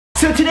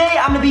So today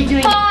I'm gonna be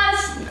doing.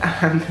 Pause.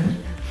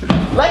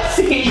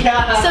 Lexi.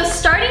 So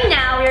starting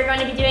now, we are going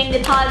to be doing the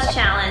pause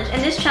challenge,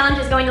 and this challenge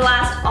is going to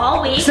last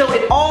all week. So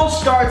it all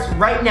starts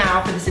right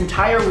now for this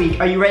entire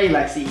week. Are you ready,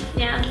 Lexi?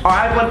 Yeah.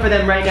 I have one for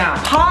them right now.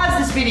 Pause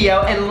this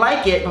video and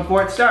like it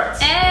before it starts.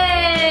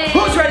 Hey.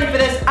 Who's ready for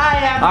this? I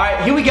am. All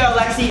right, here we go,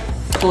 Lexi.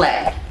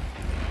 Play.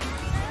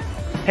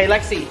 Hey,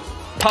 Lexi.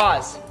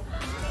 Pause.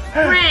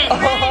 Brent, no.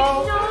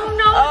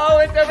 Oh,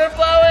 it's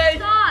overflowing.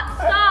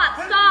 Stop.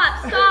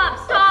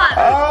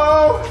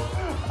 Oh.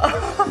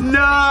 No.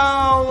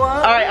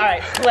 All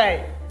right,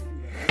 play.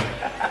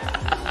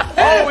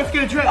 Oh, it's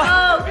gonna drip.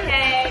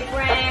 Okay,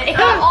 Brent. It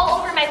got all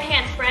over my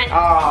pants, Brent.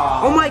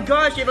 Oh my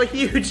gosh, you have a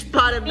huge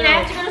spot of milk. I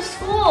have to go to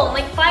school in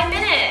like 5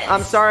 minutes.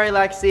 I'm sorry,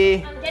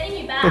 Lexi. I'm getting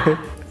you back.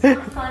 It's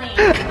not funny.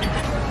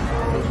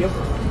 Thank you.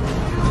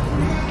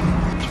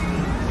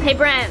 Hey,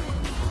 Brent.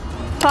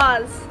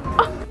 Pause.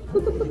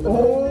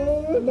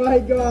 Oh my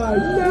gosh.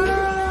 No!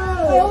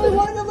 I only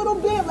wanted a little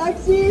bit,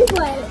 Lexi.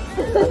 What?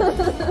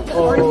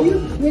 Are you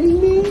kidding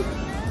me?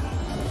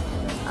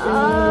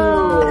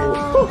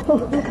 Oh.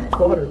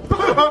 Water.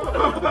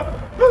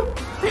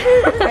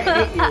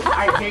 I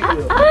hate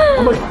you.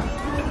 Oh my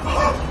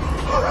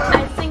god. I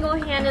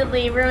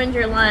single-handedly ruined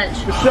your lunch.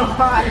 It's so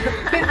hot.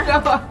 It's so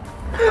hot.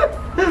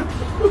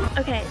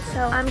 Okay, so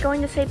I'm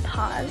going to say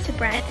pause to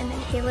Brent, and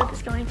then Caleb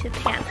is going to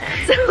pant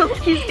him. So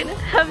he's gonna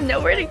have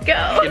nowhere to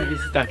go. He's gonna be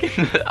stuck in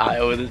the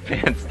aisle with his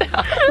pants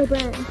down. Hey,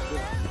 Brent,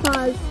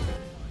 pause.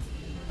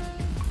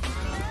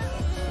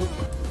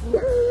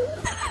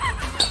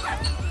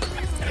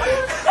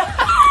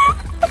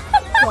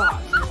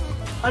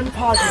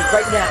 Unpause it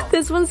right now.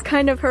 This one's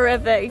kind of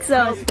horrific,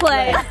 so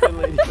play.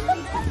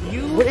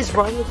 What is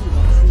wrong with you,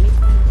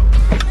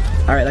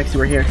 Lexi? All right, Lexi,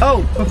 we're here.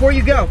 Oh, before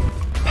you go,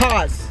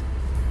 pause.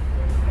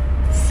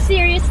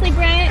 Seriously,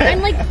 Brent?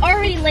 I'm like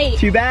already late.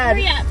 Too bad.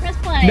 Hurry up, press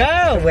play.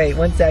 No, wait,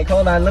 one sec.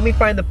 Hold on. Let me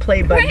find the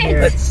play button Brent.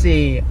 here. Let's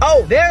see.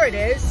 Oh, there it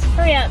is.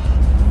 Hurry up.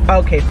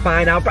 Okay,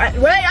 fine. I'll wait.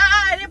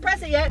 I didn't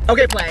press it yet.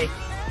 Okay, play.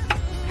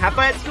 Have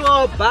fun at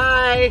school.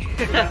 Bye.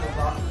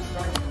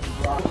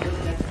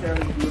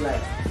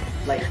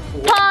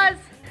 Pause.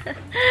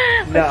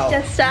 No.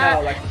 Let's just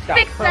No, like, stop.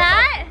 fix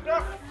that.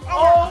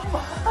 Oh,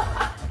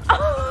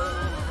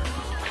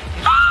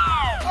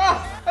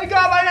 I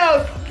got my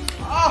nose.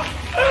 Oh.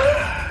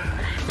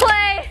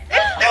 Play.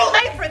 It's too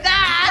late for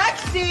that.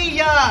 Lexi.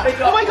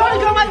 Oh my god, I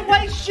got my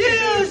white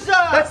shoes.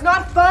 That's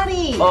not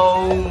funny.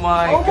 Oh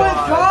my god. Oh my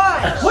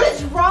gosh. What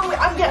is wrong with?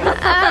 I'm getting.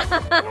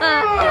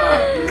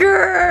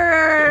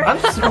 Grrr. I'm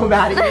so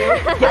mad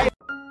at you.